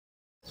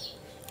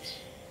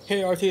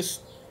Hey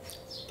artists,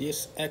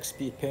 this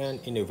XP Pen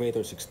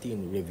Innovator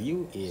 16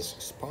 review is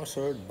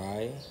sponsored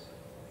by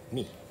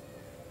me.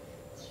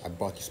 I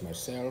bought this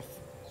myself,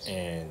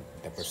 and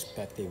the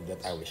perspective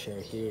that I will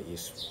share here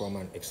is from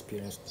an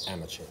experienced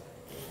amateur.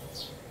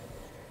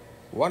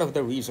 One of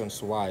the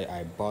reasons why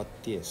I bought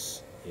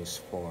this is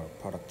for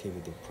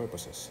productivity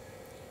purposes.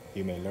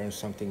 You may learn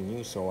something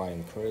new, so I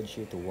encourage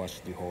you to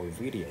watch the whole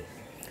video.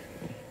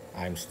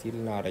 I'm still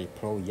not a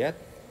pro yet,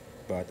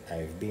 but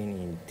I've been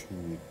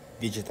into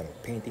digital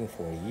painting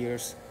for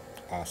years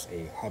as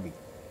a hobby.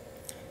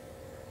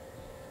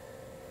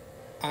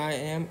 I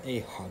am a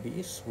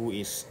hobbyist who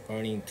is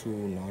earning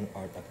through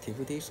non-art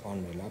activities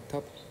on my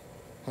laptop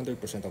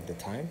 100% of the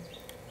time.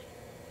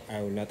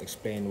 I will not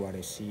explain what I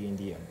see in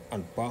the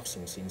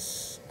unboxing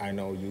since I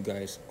know you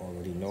guys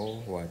already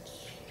know what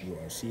you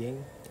are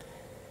seeing.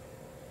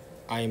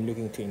 I am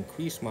looking to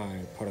increase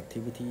my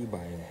productivity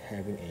by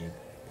having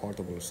a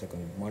portable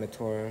second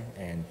monitor,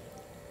 and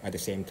at the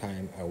same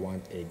time I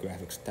want a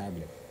graphics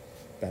tablet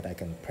that I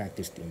can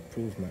practice to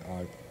improve my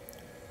art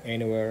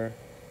anywhere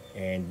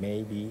and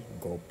maybe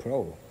go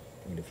pro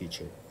in the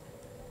future.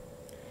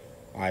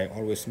 I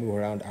always move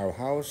around our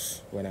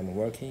house when I'm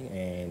working,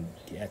 and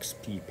the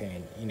XP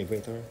Pen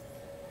Innovator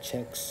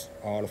checks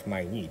all of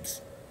my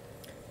needs.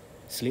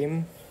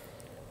 Slim,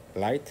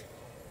 light,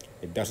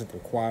 it doesn't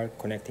require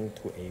connecting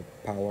to a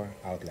power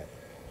outlet.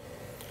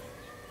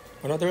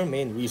 Another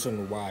main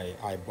reason why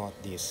I bought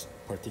this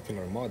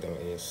particular model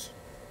is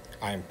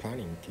I am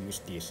planning to use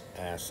this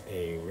as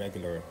a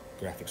regular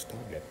graphics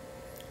tablet,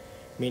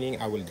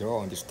 meaning I will draw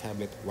on this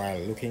tablet while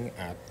looking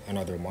at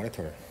another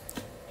monitor.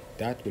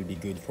 That will be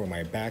good for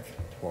my back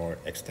for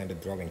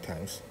extended drawing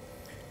times.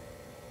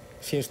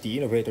 Since the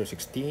Innovator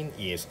 16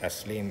 is as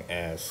slim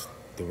as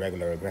the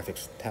regular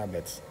graphics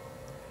tablets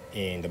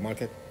in the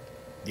market,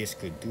 this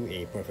could do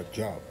a perfect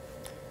job.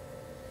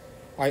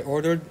 I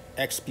ordered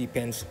XP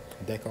Pen's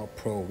Deco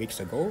Pro weeks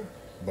ago,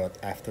 but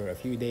after a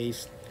few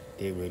days,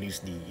 they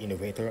released the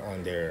Innovator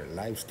on their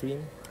live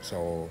stream,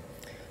 so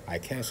I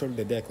canceled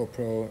the Deco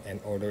Pro and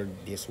ordered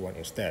this one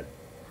instead.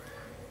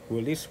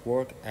 Will this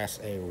work as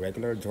a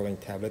regular drawing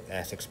tablet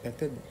as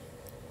expected?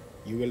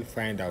 You will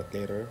find out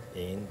later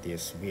in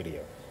this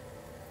video.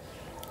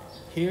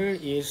 Here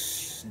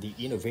is the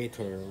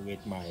Innovator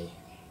with my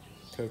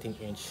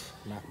 13-inch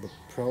MacBook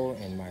Pro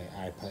and my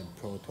iPad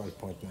Pro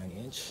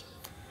 12.9-inch.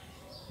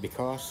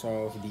 Because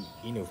of the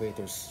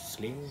Innovator's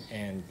slim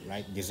and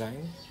light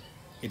design,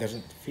 it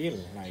doesn't feel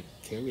like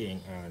carrying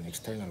an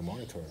external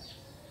monitor.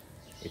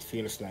 It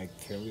feels like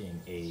carrying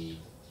a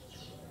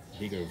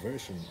bigger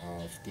version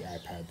of the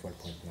iPad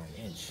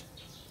 12.9-inch.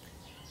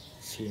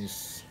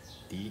 Since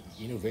the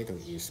Innovator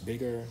is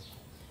bigger,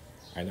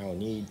 I now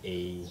need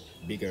a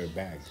bigger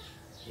bag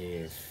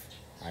if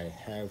I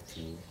have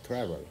to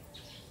travel.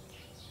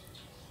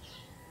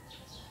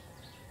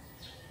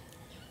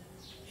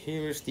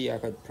 Here's the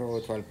iPad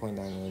Pro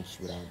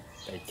 12.9-inch without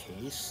a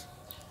case.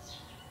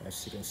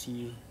 As you can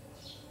see,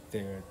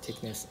 their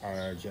thickness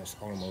are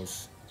just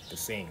almost the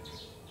same.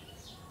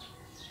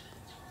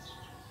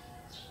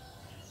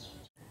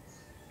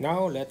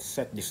 Now let's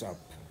set this up.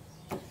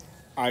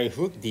 I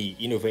hooked the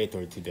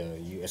Innovator to the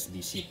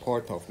USB-C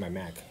port of my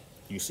Mac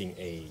using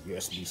a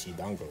USB-C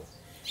dongle.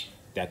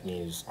 That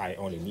means I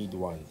only need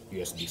one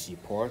USB-C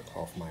port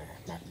of my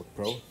MacBook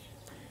Pro.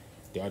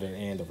 The other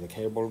end of the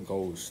cable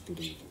goes to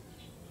the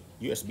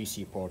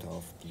USB-C port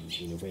of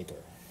the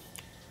Innovator.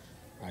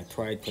 I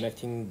tried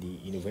connecting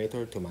the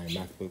Innovator to my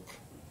MacBook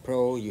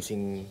Pro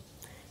using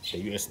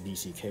the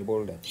USB-C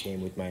cable that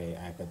came with my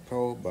iPad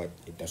Pro, but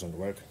it doesn't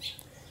work.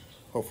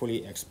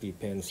 Hopefully XP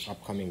Pen's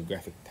upcoming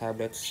graphic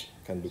tablets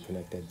can be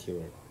connected to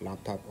your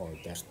laptop or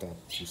desktop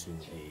using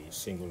a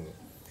single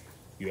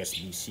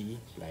USB-C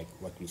like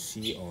what we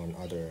see on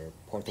other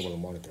portable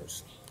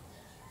monitors.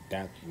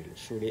 That will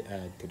surely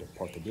add to the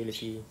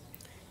portability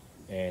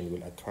and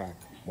will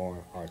attract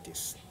more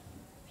artists.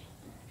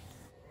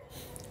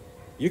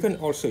 You can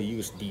also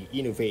use the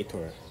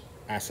Innovator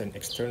as an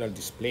external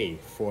display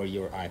for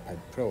your iPad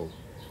Pro.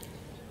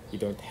 You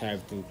don't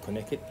have to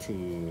connect it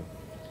to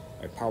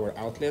a power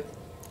outlet,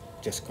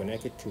 just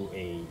connect it to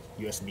a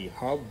USB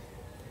hub,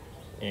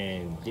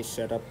 and this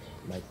setup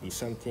might be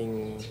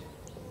something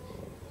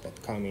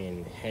that come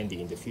in handy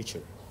in the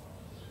future.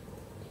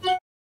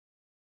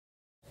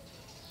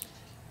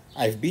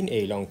 I've been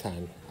a long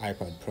time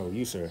iPad Pro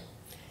user,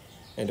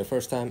 and the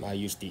first time I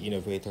used the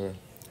Innovator,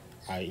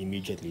 I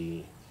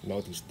immediately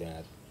noticed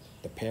that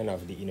the pen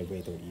of the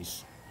Innovator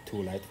is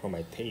too light for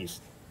my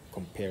taste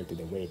compared to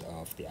the weight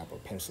of the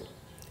Apple Pencil.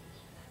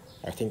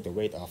 I think the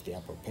weight of the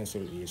Apple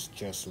Pencil is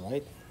just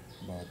right,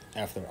 but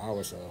after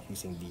hours of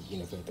using the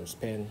Innovator's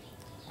pen,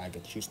 I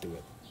get used to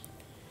it.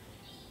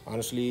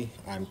 Honestly,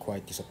 I'm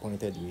quite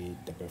disappointed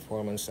with the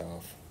performance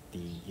of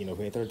the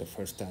Innovator the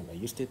first time I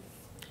used it.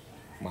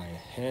 My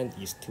hand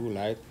is too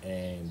light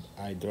and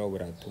I draw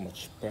without too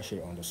much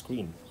pressure on the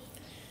screen.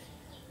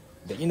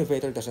 The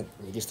Innovator doesn't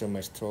register my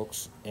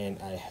strokes and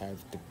I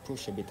have to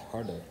push a bit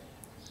harder.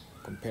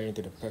 Comparing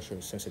to the pressure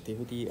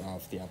sensitivity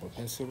of the Apple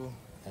Pencil,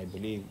 I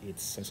believe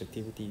its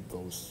sensitivity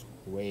goes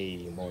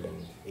way more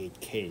than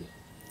 8K.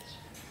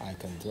 I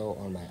can draw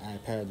on my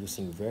iPad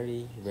using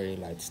very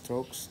light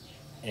strokes,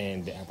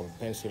 and the Apple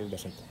Pencil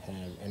doesn't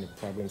have any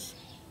problems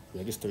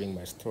registering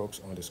my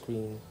strokes on the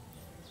screen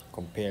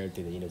compared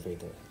to the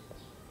Innovator.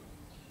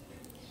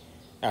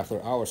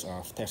 After hours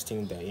of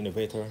testing the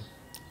Innovator,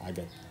 I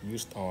got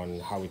used on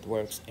how it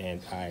works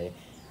and I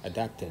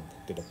adapted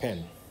to the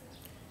pen.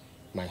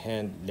 My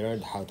hand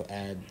learned how to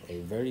add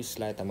a very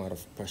slight amount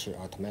of pressure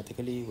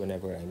automatically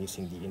whenever I'm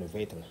using the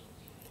Innovator.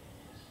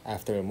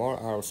 After more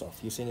hours of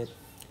using it,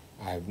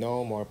 I have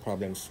no more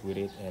problems with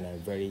it and I'm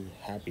very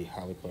happy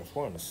how it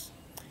performs.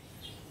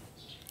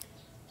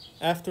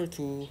 After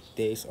 2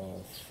 days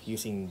of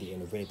using the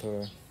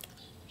Innovator,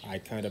 I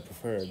kind of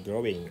prefer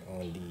drawing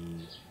on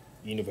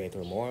the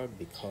Innovator more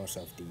because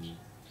of the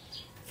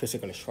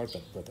physical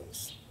shortcut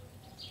buttons.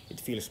 It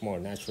feels more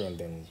natural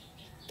than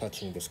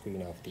touching the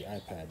screen of the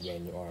iPad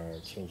when you are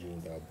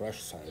changing the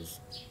brush size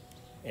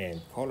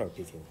and color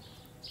picking.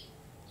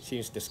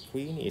 Since the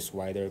screen is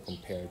wider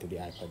compared to the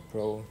iPad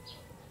Pro,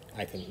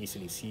 I can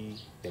easily see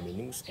the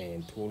menus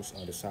and tools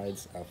on the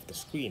sides of the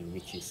screen,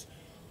 which is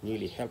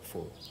really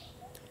helpful.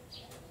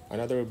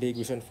 Another big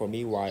reason for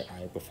me why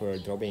I prefer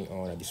drawing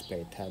on a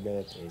display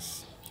tablet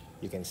is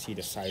you can see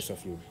the size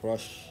of your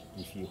brush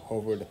if you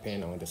hover the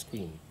pen on the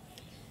screen.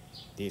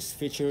 This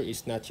feature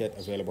is not yet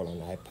available on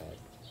iPad.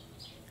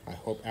 I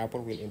hope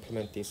Apple will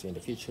implement this in the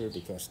future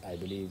because I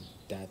believe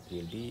that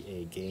will be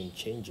a game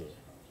changer.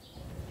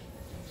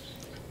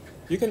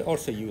 You can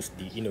also use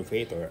the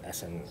Innovator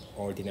as an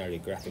ordinary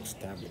graphics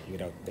tablet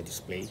without the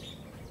display.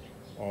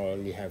 All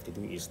you have to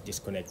do is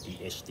disconnect the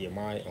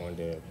HDMI on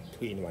the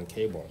 3-in-1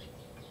 cable.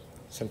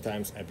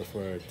 Sometimes I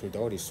prefer to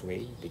draw this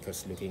way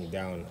because looking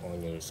down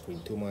on your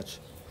screen too much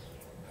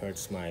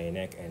hurts my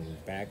neck and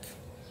back.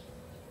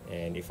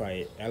 And if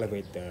I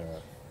elevate the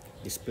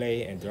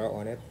display and draw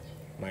on it,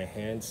 my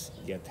hands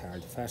get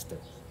tired faster.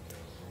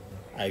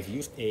 I've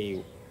used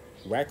a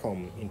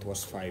Wacom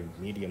Intuos 5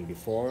 medium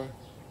before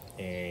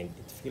and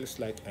it feels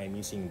like I'm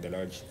using the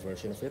large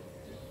version of it.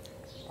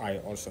 I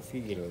also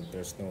feel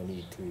there's no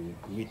need to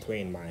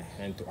retrain my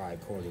hand-to-eye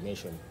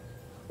coordination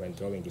when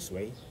drawing this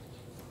way.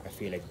 I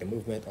feel like the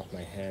movement of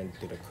my hand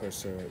to the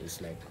cursor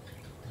is like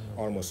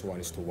almost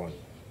 1:1.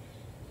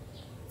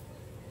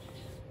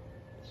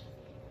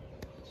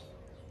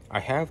 I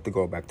have to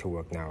go back to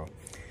work now.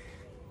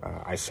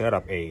 I set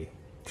up a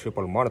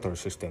triple monitor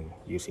system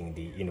using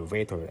the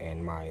Innovator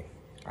and my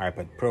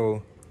iPad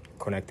Pro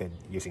connected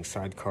using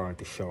Sidecar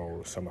to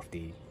show some of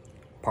the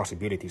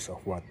possibilities of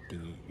what the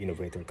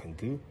Innovator can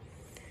do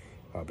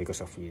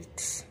because of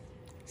its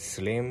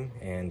slim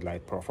and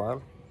light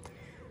profile.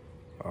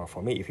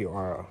 For me, if you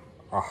are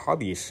a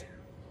hobbyist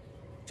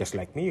just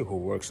like me who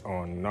works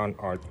on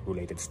non-art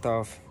related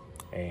stuff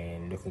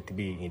and looking to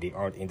be in the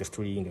art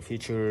industry in the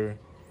future,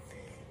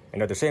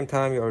 and at the same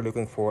time you are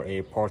looking for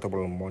a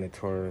portable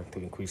monitor to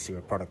increase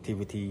your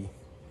productivity,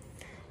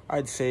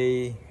 I'd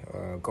say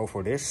go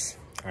for this.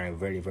 I'm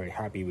very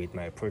happy with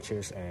my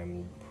purchase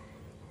and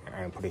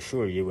I'm pretty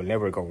sure you will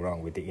never go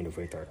wrong with the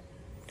Innovator.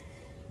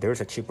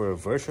 There's a cheaper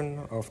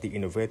version of the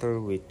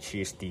Innovator which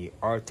is the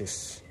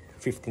Artist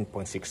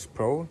 15.6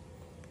 Pro,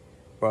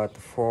 but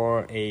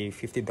for a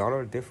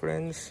 $50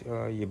 difference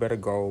you better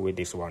go with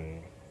this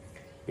one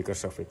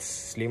because of its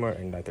slimmer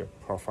and lighter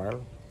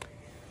profile,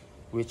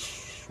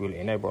 which will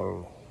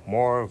enable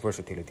more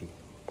versatility.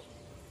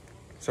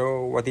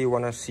 So what do you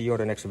want to see on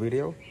the next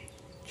video?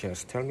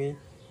 Just tell me.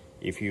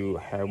 If you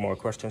have more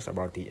questions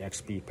about the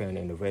XP Pen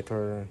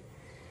Innovator,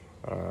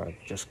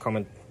 just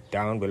comment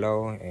down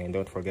below and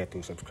don't forget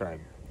to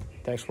subscribe.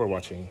 Thanks for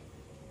watching.